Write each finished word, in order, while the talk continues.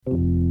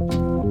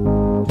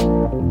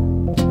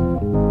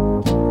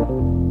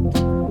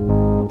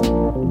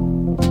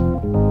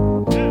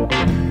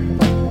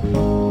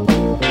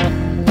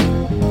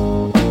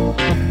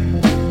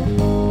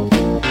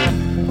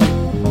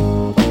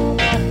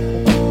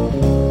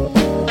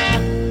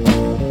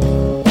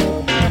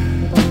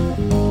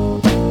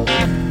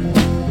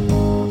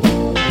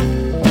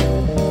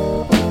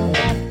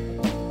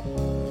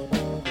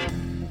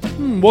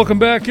Welcome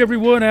back,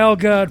 everyone. Al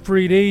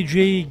Gottfried,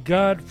 A.J.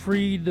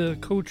 Gottfried,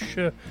 coach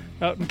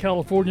out in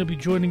California, will be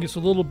joining us a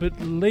little bit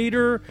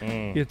later.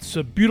 It's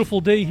a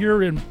beautiful day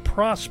here in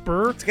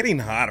Prosper. It's getting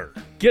hotter.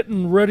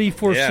 Getting ready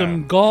for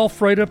some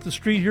golf right up the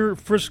street here at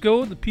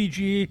Frisco, the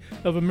PGA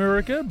of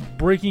America,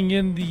 breaking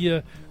in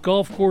the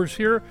golf course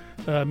here,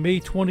 May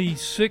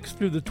 26th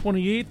through the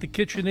 28th, the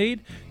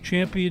KitchenAid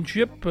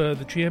Championship,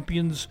 the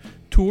Champions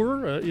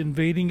Tour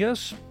invading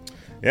us.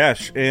 Yeah,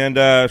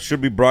 and should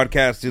be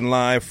broadcasting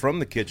live from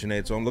the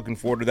KitchenAid, so I'm looking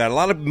forward to that.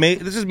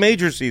 This is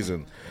major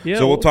season,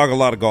 so we'll talk a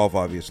lot of golf,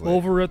 obviously.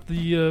 Over at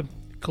the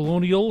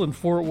Colonial in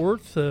Fort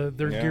Worth, they're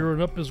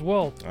gearing up as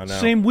well. I know.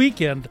 Same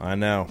weekend. I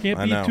know. Can't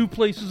be two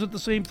places at the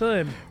same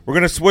time. We're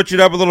going to switch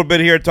it up a little bit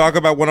here, talk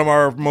about one of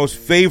our most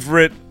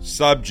favorite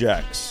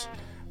subjects.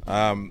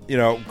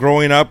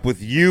 Growing up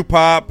with you,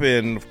 Pop,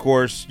 and, of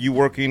course, you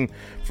working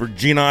for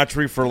Gene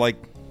Autry for,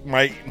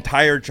 my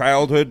entire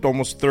childhood,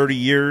 almost 30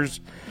 years.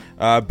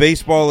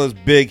 Baseball is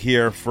big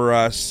here for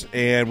us,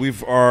 and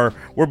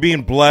we're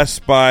being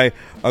blessed by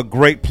a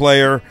great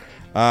player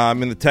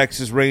in the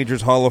Texas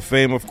Rangers Hall of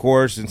Fame, of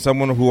course, and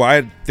someone who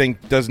I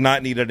think does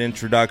not need an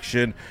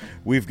introduction.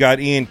 We've got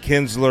IAN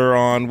KINSLER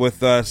on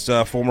with us,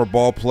 former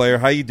ball player.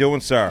 How you doing,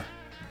 sir?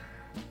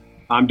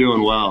 I'm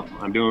doing well.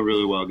 I'm doing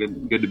really well.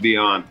 Good to be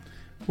on.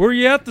 Where are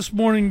you at this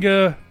morning,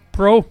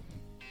 Pro?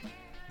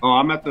 Oh,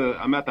 I'm at the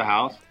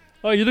house.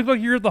 Oh, you look like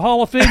you're at the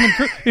Hall of Fame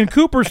in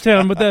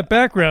Cooperstown with that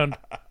background.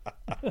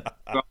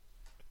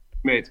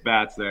 Mates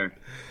bats there.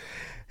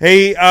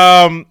 Hey,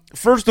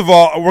 first of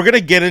all, we're going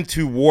to get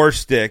into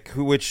Warstic,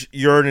 which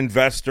you're an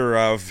investor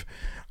of,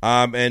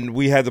 and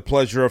we had the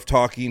pleasure of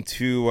talking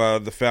to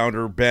the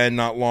founder, Ben,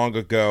 not long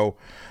ago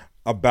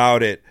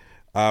about it.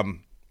 I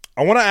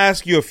want to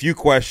ask you a few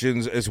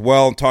questions as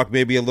well and talk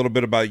maybe a little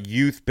bit about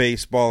youth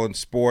baseball and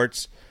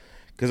sports,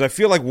 because I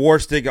feel like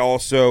Warstic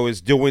also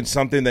is doing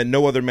something that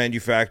no other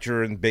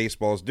manufacturer in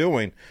baseball is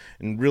doing,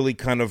 and really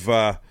kind of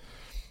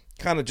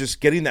just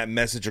getting that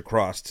message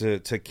across to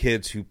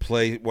kids who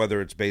play,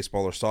 whether it's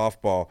baseball or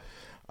softball.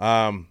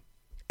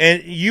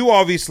 And you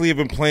obviously have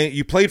been playing.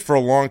 You played for a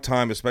long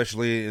time,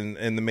 especially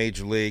in the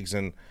major leagues,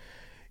 and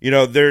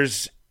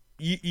there's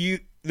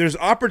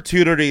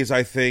opportunities,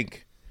 I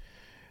think,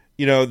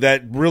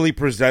 that really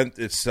present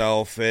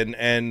itself,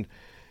 and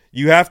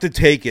you have to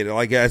take it,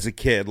 as a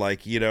kid,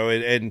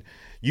 and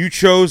you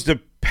chose to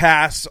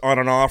pass on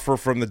an offer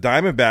from the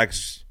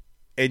Diamondbacks,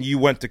 and you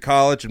went to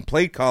college and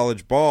played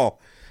college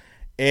ball.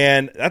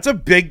 And that's a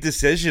big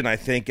decision, I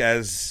think,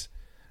 as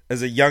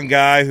a young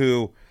guy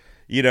who,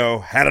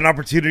 had an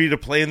opportunity to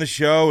play in the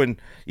show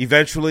and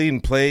eventually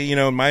play,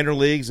 in minor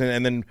leagues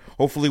and then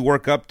hopefully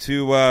work up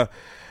to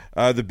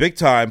the big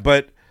time.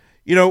 But,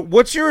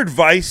 what's your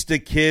advice to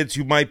kids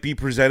who might be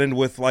presented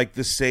with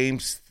the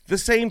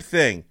same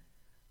thing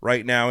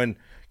right now in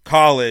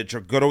college or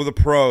go to the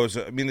pros?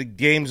 I mean, the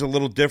game's a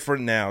little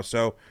different now.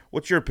 So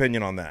what's your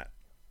opinion on that?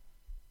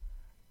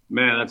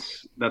 Man,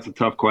 that's a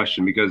tough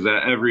question because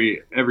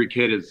every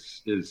kid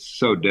is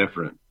so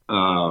different.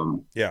 When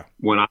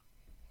I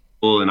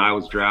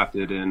was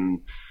drafted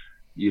in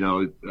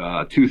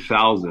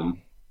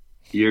 2000,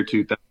 year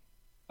 2000,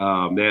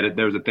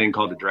 there was a thing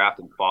called the draft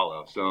and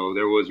follow. So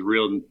there was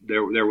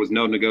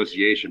no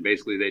negotiation.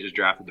 Basically, they just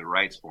drafted the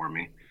rights for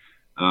me,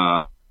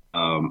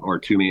 or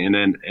to me, and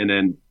then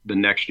the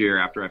next year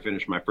after I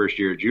finished my first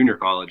year at junior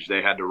college,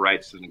 they had the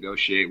rights to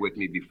negotiate with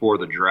me before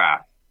the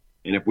draft.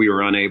 And if we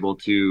were unable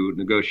to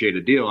negotiate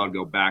a deal, I'd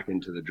go back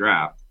into the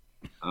draft.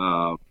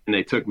 And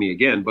they took me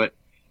again. But,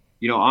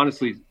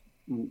 honestly,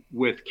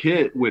 with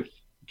kids,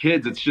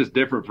 it's just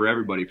different for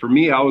everybody. For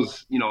me, I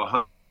was,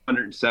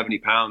 170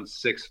 pounds,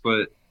 6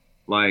 foot,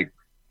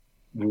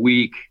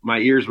 weak. My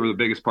ears were the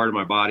biggest part of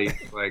my body.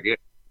 It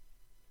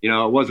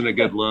wasn't a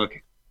good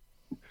look.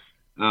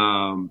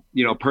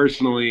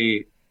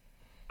 Personally,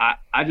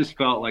 I just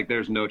felt like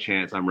there's no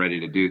chance I'm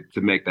ready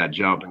to make that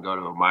jump and go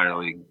to a minor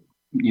league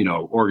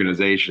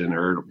organization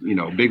or,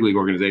 big league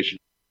organization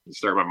and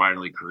start my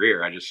minor league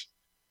career. I just,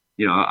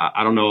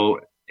 I don't know.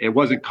 It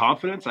wasn't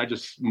confidence. I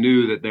just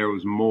knew that there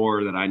was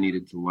more that I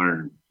needed to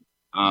learn.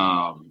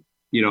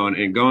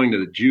 And going to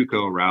the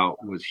JUCO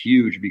route was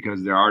huge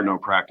because there are no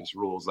practice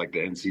rules like the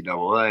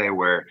NCAA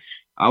where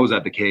I was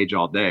at the cage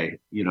all day.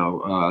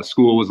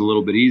 School was a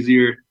little bit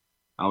easier.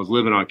 I was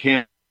living on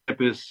campus.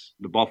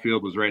 The ball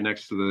field was right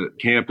next to the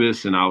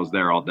campus, and I was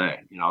there all day.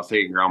 I was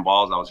taking ground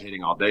balls. I was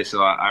hitting all day.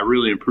 So I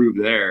really improved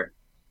there.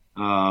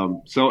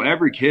 So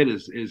every kid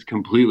is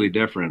completely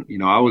different.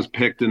 I was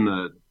picked in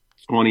the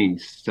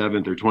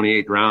 27th or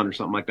 28th round or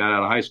something like that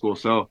out of high school.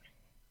 So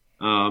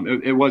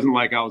it wasn't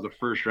like I was a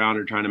first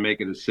rounder trying to make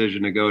a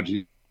decision to go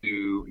to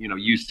to,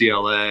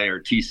 UCLA or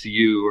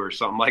TCU or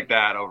something like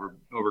that over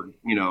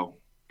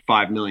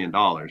 $5 million.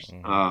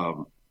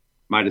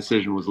 My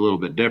decision was a little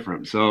bit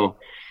different. So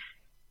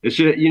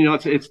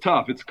it's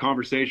tough. It's a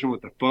conversation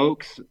with the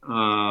folks,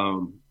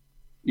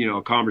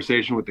 a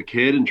conversation with the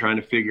kid and trying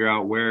to figure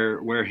out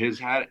where his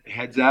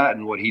head's at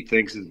and what he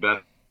thinks is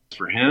best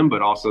for him,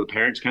 but also the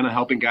parents kind of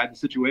helping guide the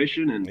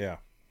situation and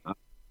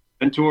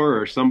mentor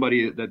or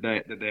somebody that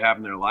they have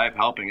in their life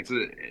helping. It's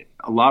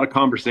a lot of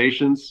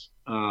conversations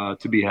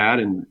to be had,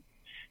 and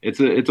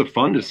it's a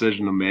fun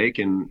decision to make.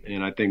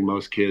 And I think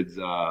most kids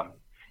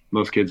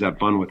have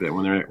fun with it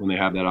when they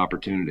have that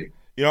opportunity.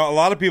 A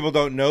lot of people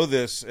don't know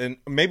this, and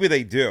maybe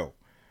they do,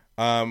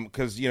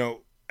 because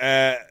look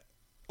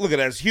at it,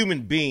 as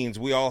human beings,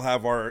 we all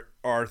have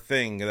our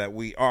thing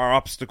our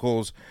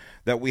obstacles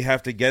that we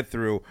have to get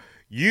through.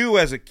 You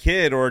as a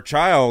kid or a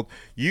child,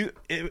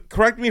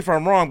 correct me if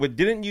I'm wrong, but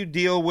didn't you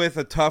deal with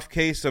a tough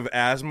case of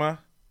asthma?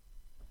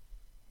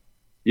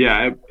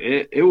 Yeah,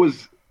 it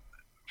was,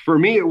 for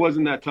me, it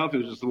wasn't that tough. It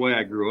was just the way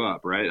I grew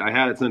up, right? I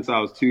had it since I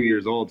was 2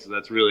 years old, so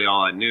that's really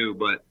all I knew.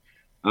 But,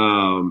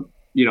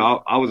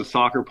 I was a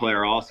soccer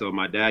player also.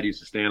 My dad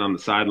used to stand on the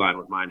sideline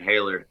with my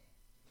inhaler.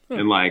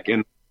 And, like, in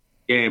the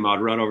game, I'd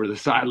run over to the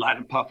sideline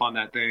and puff on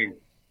that thing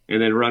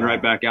and then run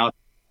right back out.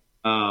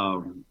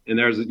 And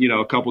there's,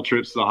 a couple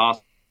trips to the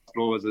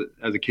hospital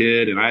as a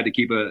kid, and I had to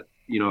keep an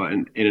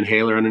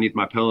inhaler underneath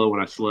my pillow when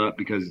I slept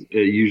because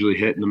it usually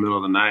hit in the middle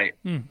of the night.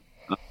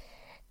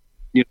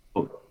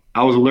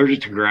 I was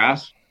allergic to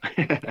grass,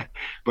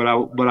 but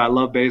I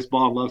love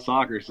baseball and love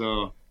soccer.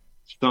 So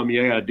it's something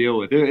you got to deal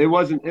with. It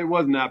wasn't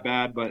that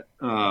bad, but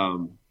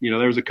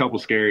there was a couple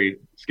scary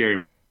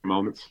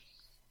moments.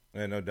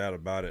 Yeah, no doubt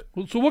about it.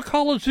 Well, so what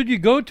college did you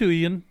go to,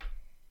 Ian?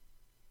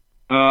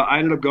 I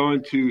ended up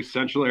going to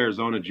Central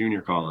Arizona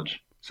Junior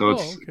College. So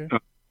it's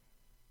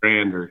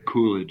Grand or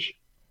Coolidge.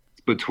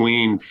 It's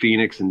between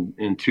Phoenix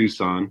and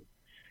Tucson.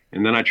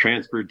 And then I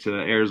transferred to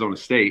Arizona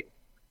State.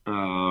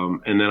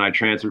 And then I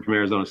transferred from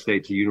Arizona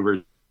State to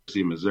University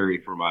of Missouri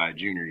for my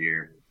junior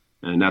year.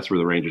 And that's where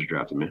the Rangers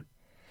drafted me.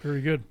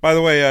 Very good. By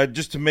the way,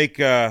 just to make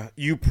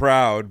you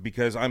proud,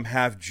 because I'm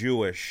half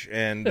Jewish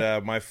and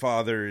my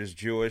father is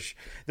Jewish.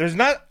 There's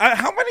not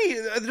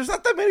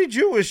that many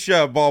Jewish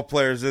ball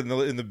players in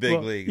the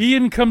big leagues.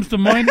 Ian comes to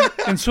mind,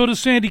 and so does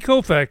Sandy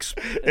Koufax.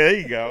 There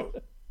you go.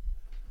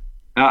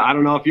 I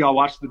don't know if y'all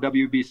watched the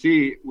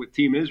WBC with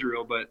Team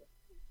Israel, but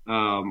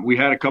we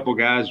had a couple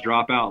guys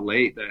drop out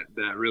late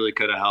that really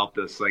could have helped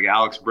us, like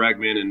Alex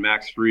Bregman and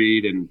Max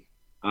Fried and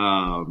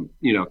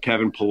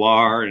Kevin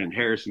Pillar and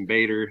Harrison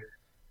Bader.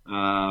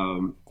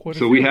 So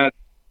we have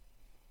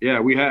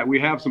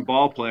some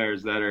ball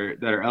players that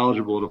are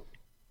eligible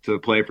to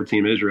play for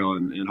Team Israel,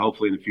 and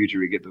hopefully in the future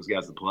we get those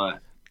guys to play.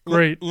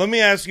 Great. Let me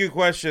ask you a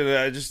question,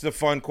 just a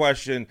fun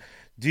question.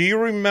 Do you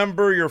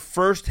remember your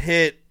first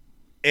hit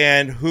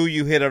and who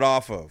you hit it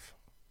off of?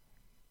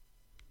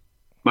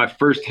 My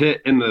first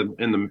hit in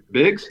the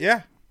bigs?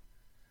 Yeah.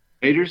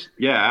 Majors?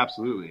 Yeah,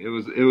 absolutely.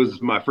 It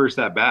was my first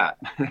at bat.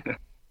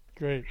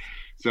 Great.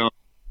 So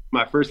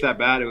my first at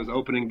bat, it was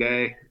opening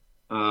day.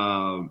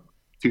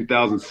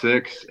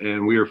 2006,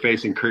 and we were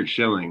facing Kurt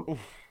Schilling. Oof.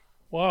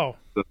 Wow.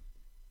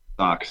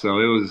 So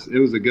it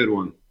was a good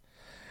one.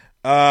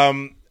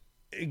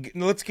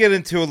 Let's get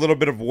into a little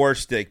bit of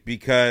Warstic,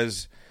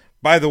 because,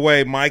 by the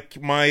way, my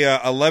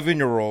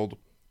 11-year-old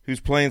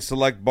who's playing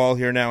select ball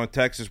here now in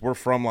Texas, we're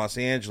from Los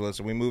Angeles,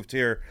 and we moved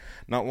here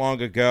not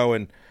long ago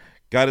and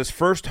got his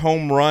first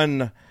home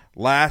run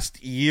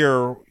last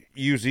year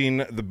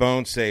using the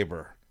Bone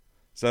Saber.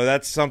 So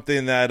that's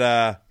something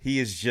that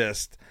he's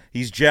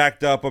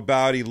jacked up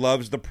about. He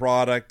loves the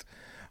product.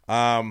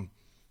 And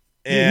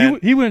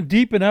he went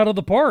deep and out of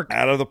the park.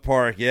 Out of the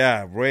park,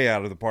 yeah, way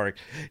out of the park.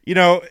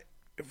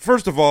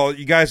 First of all,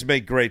 you guys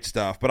make great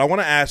stuff, but I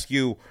want to ask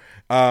you,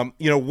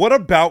 what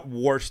about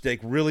Warstic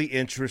really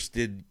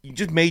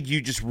made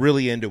you just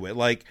really into it?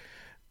 Like,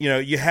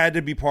 you had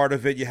to be part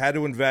of it. You had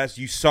to invest.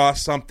 You saw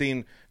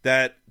something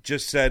that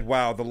just said,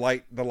 wow, the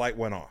light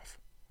went off.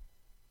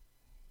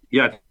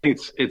 Yeah, I think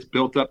it's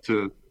built up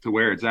to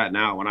where it's at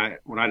now.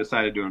 When I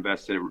decided to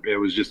invest, it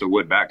was just a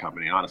wood bat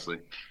company, honestly,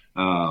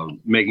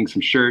 making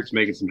some shirts,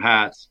 making some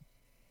hats.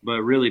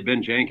 But really,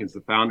 Ben Jenkins,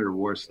 the founder of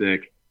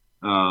Warstic,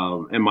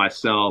 and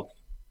myself,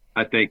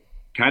 I think,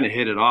 kind of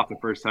hit it off the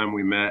first time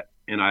we met,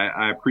 and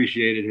I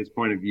appreciated his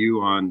point of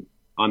view on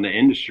the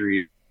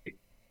industry,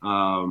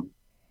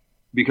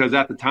 because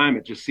at the time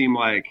it just seemed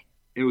like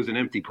it was an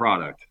empty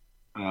product.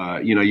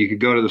 You could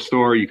go to the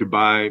store, you could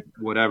buy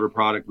whatever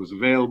product was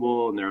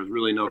available, and there was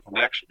really no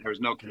connection. There was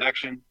no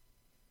connection.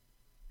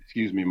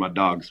 Excuse me, my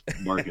dog's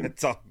barking.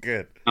 It's all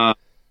good.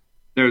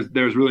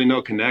 There's really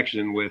no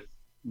connection with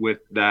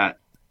that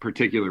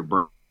particular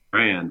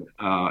brand.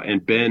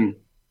 And Ben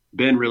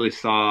really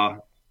saw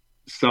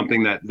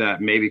something that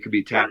maybe could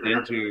be tapped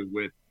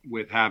into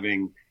with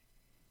having,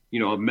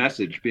 a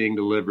message being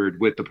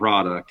delivered with the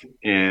product.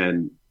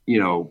 And,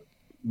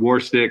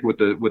 Warstic with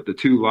the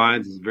two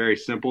lines is a very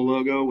simple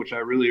logo, which I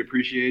really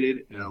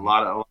appreciated. And a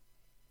lot of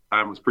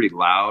time was pretty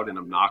loud and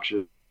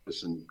obnoxious.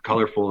 and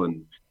colorful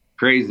and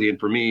crazy. And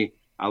for me,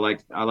 I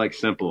like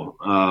simple.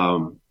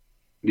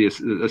 The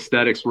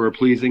aesthetics were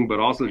pleasing, but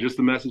also just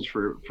the message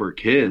for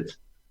kids,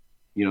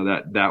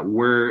 that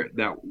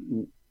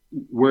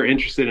we're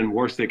interested in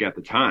Warstic at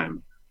the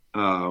time,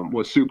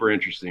 was super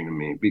interesting to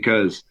me,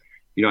 because,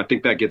 I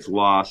think that gets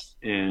lost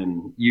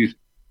in youth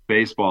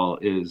baseball,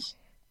 is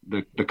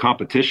the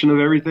competition of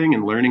everything,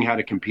 and learning how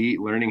to compete,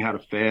 learning how to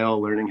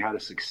fail, learning how to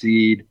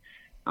succeed,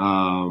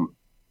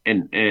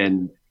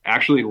 and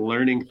actually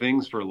learning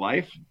things for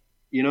life,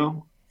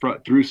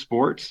 through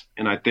sports.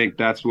 And I think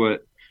that's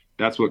what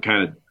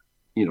kind of,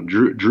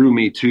 drew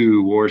me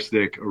to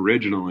Warstic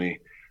originally.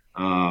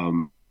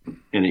 And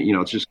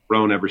it's just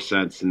grown ever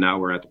since. And now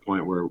we're at the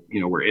point where,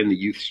 we're in the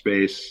youth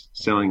space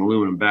selling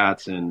aluminum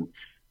bats, and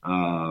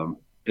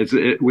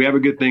we have a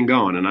good thing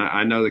going. And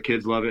I know the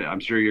kids love it. I'm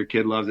sure your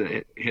kid loves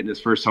it, hitting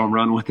his first home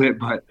run with it,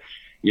 but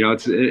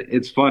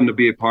it's fun to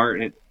be a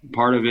part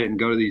of it and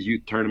go to these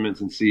youth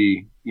tournaments and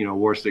see,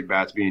 Warstic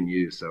bats being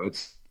used. So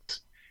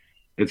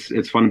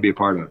it's fun to be a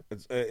part of.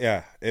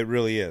 Yeah, it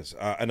really is.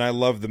 And I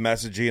love the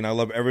messaging, and I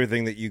love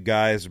everything that you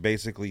guys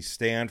basically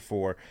stand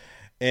for.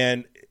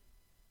 And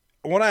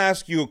I want to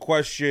ask you a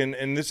question,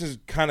 and this is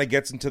kind of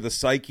gets into the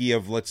psyche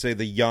of, let's say,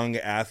 the young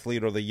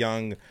athlete or the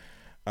young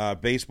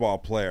baseball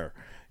player.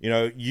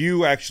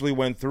 You actually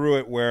went through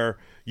it where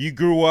you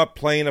grew up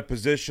playing a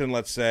position,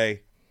 let's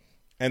say,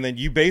 and then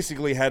you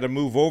basically had to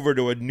move over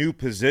to a new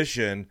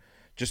position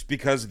just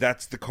because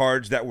that's the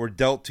cards that were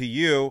dealt to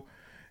you.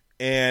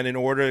 And in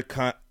order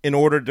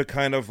to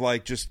kind of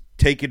like just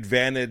take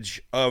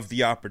advantage of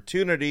the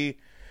opportunity,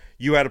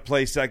 you had to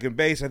play second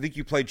base. I think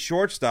you played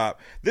shortstop.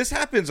 This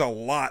happens a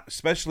lot,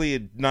 especially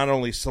in not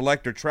only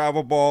select or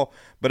travel ball,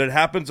 but it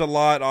happens a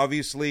lot,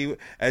 obviously,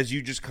 as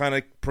you just kind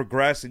of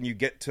progress and you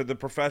get to the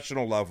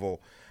professional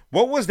level.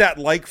 What was that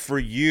like for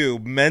you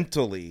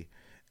mentally?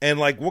 And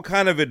like, what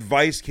kind of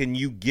advice can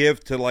you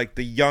give to like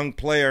the young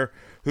player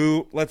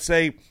who, let's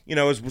say,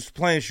 was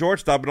playing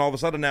shortstop and all of a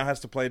sudden now has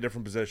to play a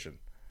different position?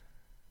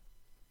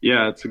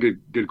 Yeah, it's a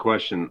good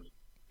question.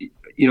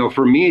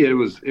 For me, it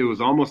was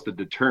almost a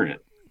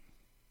deterrent,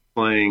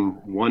 playing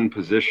one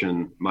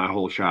position my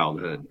whole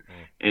childhood.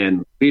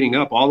 And leading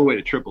up all the way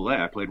to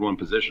AAA, I played one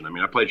position. I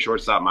mean, I played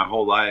shortstop my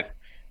whole life,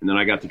 and then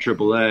I got to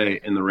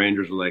AAA, and the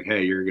Rangers were like,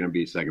 "Hey, you're going to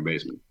be second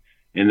baseman."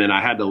 And then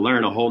I had to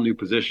learn a whole new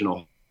position,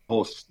 a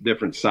whole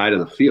different side of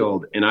the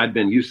field. And I'd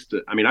been used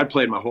to. I mean, I'd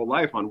played my whole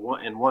life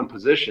in one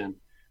position,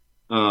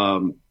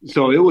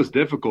 so it was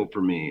difficult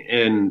for me.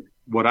 And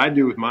what I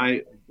do with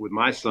my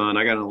son,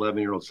 I got an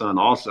 11-year-old son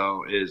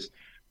also, is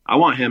I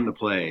want him to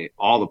play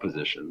all the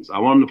positions. I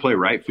want him to play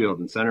right field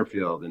and center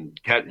field, and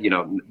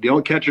the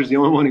only catcher's the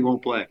only one he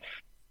won't play,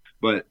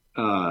 but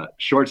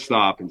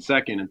shortstop and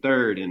second and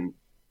third, and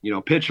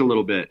pitch a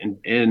little bit,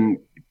 and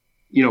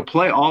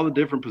play all the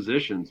different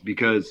positions,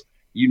 because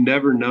you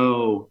never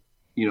know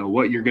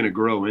what you're going to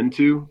grow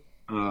into,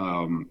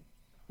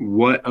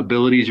 what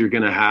abilities you're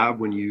going to have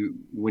when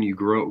you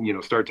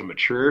grow, start to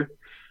mature.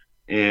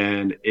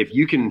 And if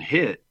you can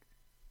hit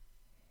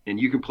and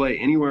you can play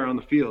anywhere on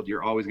the field,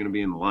 you're always going to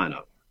be in the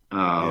lineup.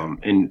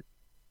 And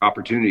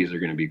opportunities are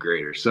going to be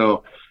greater.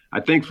 So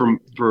I think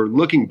for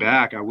looking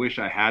back, I wish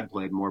I had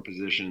played more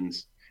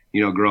positions,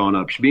 growing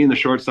up. Being the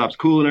shortstop's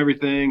cool and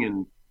everything,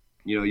 and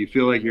you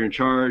feel like you're in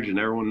charge, and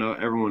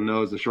everyone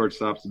knows the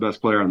shortstop's the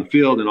best player on the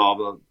field, and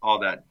all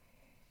that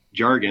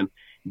jargon.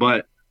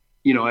 But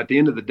at the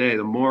end of the day,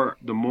 the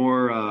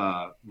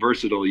more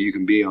versatile you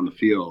can be on the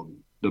field,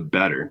 the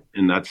better.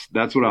 And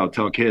that's what I'll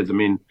tell kids. I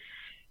mean,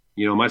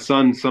 my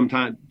son,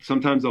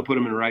 sometimes I'll put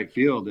him in right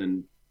field,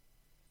 and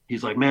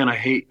he's like, "Man, I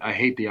hate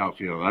the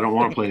outfield. I don't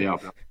want to play the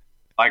outfield.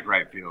 I like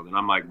right field." And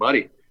I'm like,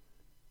 "Buddy,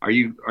 are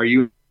you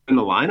in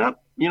the lineup?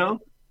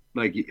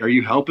 Like, are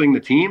you helping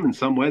the team in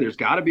some way? There's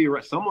got to be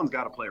someone's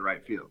got to play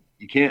right field.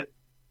 You can't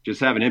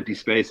just have an empty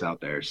space out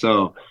there.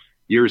 So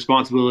your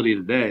responsibility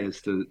today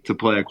is to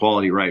play a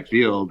quality right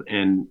field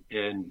and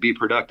be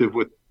productive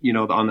with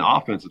on the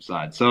offensive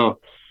side." So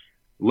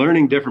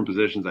learning different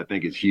positions, I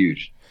think, is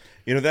huge.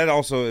 That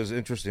also is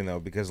interesting, though,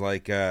 because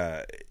like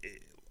a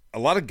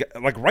lot of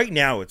like right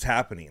now it's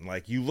happening.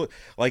 Like you look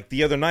like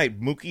the other night,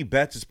 Mookie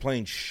Betts is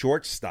playing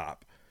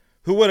shortstop.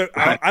 Who would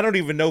have? I don't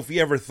even know if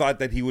he ever thought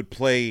that he would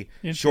play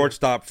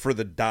shortstop for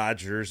the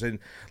Dodgers. And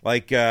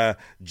like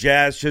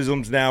Jazz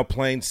Chisholm's now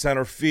playing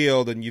center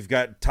field, and you've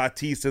got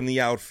Tatis in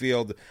the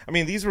outfield. I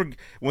mean, these were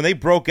when they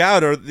broke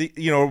out. Or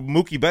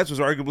Mookie Betts was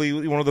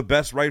arguably one of the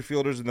best right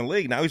fielders in the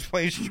league. Now he's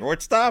playing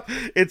shortstop.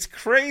 It's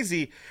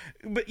crazy.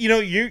 But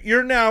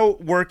you're now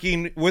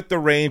working with the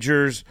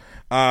Rangers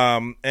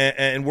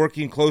and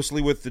working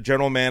closely with the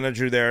general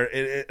manager there.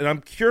 And I'm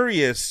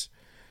curious,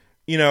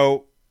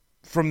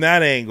 from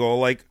that angle,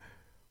 like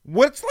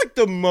what's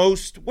the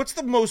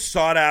most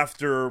sought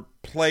after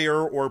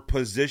player or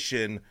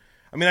position?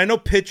 I mean, I know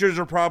pitchers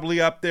are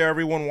probably up there.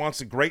 Everyone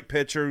wants a great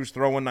pitcher who's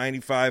throwing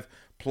 95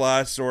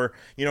 plus, or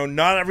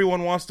not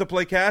everyone wants to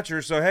play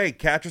catcher. So hey,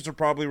 catchers are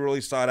probably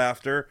really sought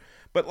after.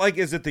 But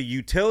is it the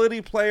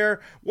utility player?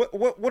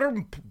 What are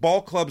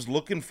ball clubs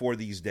looking for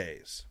these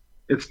days?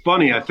 It's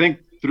funny. I think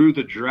through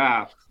the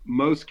draft,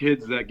 most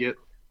kids that get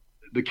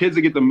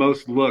the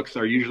most looks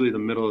are usually the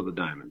middle of the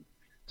diamond.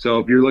 So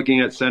if you're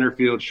looking at center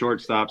field,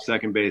 shortstop,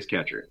 second base,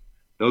 catcher,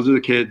 those are the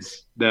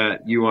kids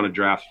that you want to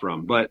draft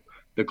from. But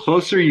the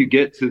closer you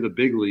get to the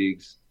big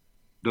leagues,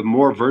 the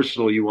more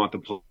versatile you want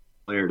the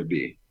player to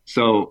be.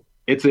 So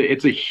it's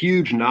a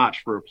huge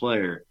notch for a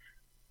player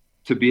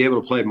to be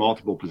able to play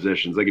multiple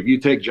positions. Like if you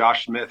take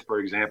Josh Smith, for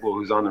example,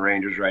 who's on the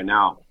Rangers right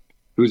now,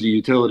 who's a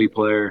utility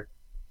player,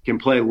 can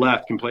play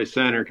left, can play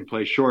center, can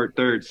play short,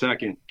 third,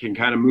 second, can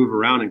kind of move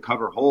around and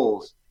cover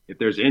holes. If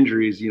there's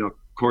injuries,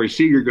 Corey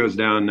Seager goes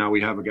down. Now we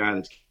have a guy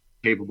that's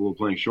capable of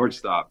playing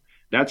shortstop.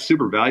 That's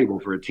super valuable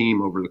for a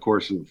team over the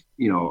course of,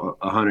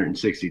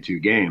 162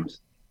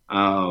 games.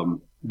 The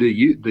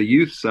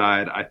youth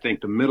side, I think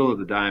the middle of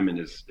the diamond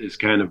is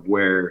kind of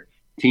where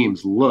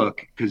teams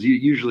look, because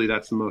usually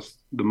that's the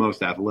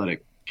most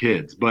athletic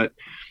kids. But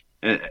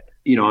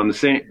on the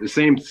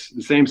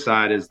same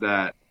side is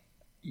that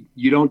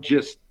you don't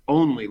just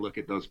only look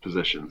at those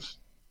positions.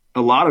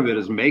 A lot of it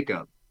is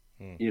makeup.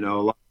 A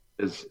lot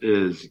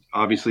is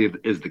obviously,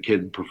 is the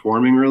kid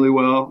performing really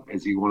well?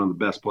 Is he one of the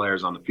best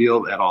players on the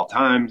field at all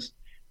times?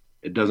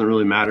 It doesn't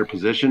really matter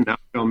position. Now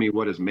show me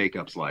what his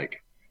makeup's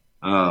like.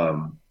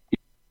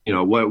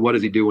 What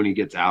does he do when he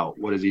gets out?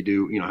 What does he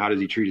do? How does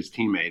he treat his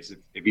teammates?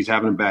 If he's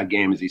having a bad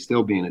game, is he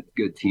still being a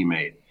good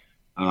teammate?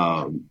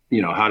 How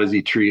does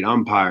he treat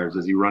umpires?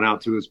 Does he run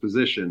out to his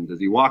position? Does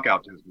he walk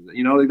out to his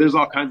position? There's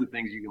all kinds of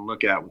things you can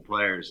look at with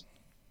players.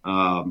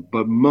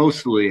 But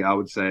mostly I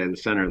would say the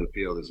center of the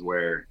field is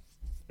where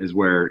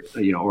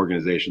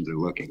organizations are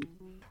looking.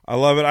 I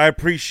love it. I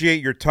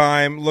appreciate your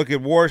time. Look at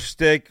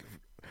Warstic.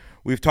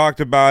 We've talked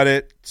about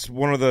it. It's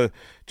one of the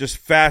just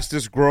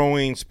fastest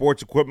growing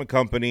sports equipment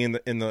company in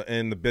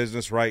the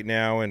business right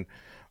now, and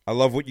I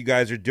love what you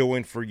guys are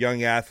doing for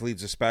young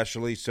athletes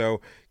especially. So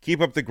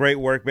keep up the great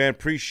work, man.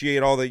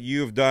 Appreciate all that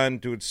you've done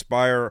to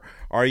inspire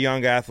our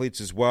young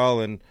athletes as well,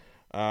 and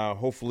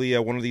hopefully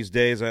one of these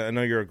days, I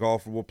know you're a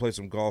golfer, we'll play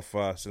some golf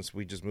since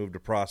we just moved to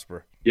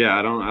Prosper. Yeah,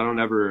 I don't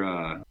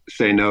ever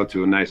say no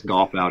to a nice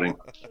golf outing.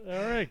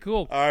 All right,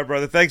 cool. All right,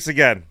 brother. Thanks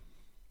again.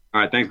 All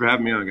right, thanks for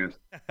having me on, guys.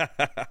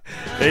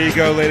 There you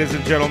go, ladies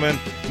and gentlemen.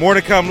 More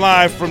to come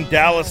live from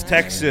Dallas,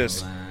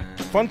 Texas.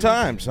 Fun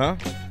times, huh?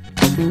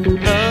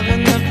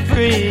 Loving the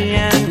free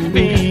and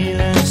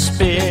feeling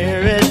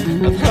spirit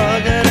of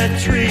hugging a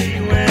tree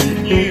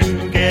when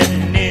you get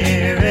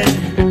near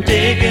it,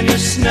 digging the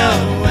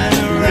snow and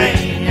the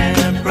rain and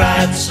the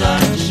bright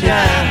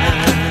sunshine.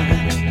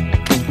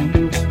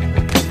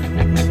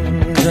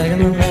 Dragging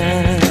the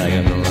line,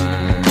 dragging the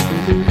line,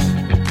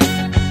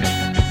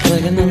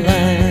 dragging the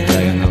line,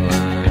 dragging the line.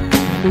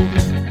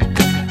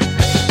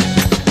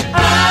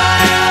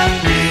 I'm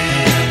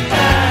feeling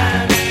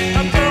fine.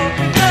 I'm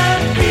broken down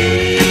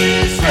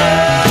peace of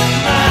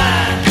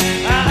mind.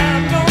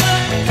 I'm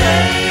gonna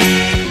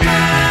take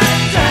my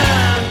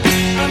time.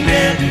 I'm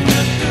getting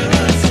the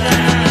good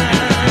sign.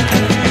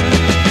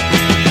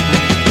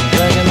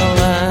 Dragging the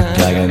line,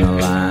 dragging the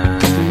line,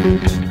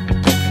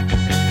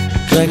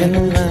 dragging the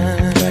line.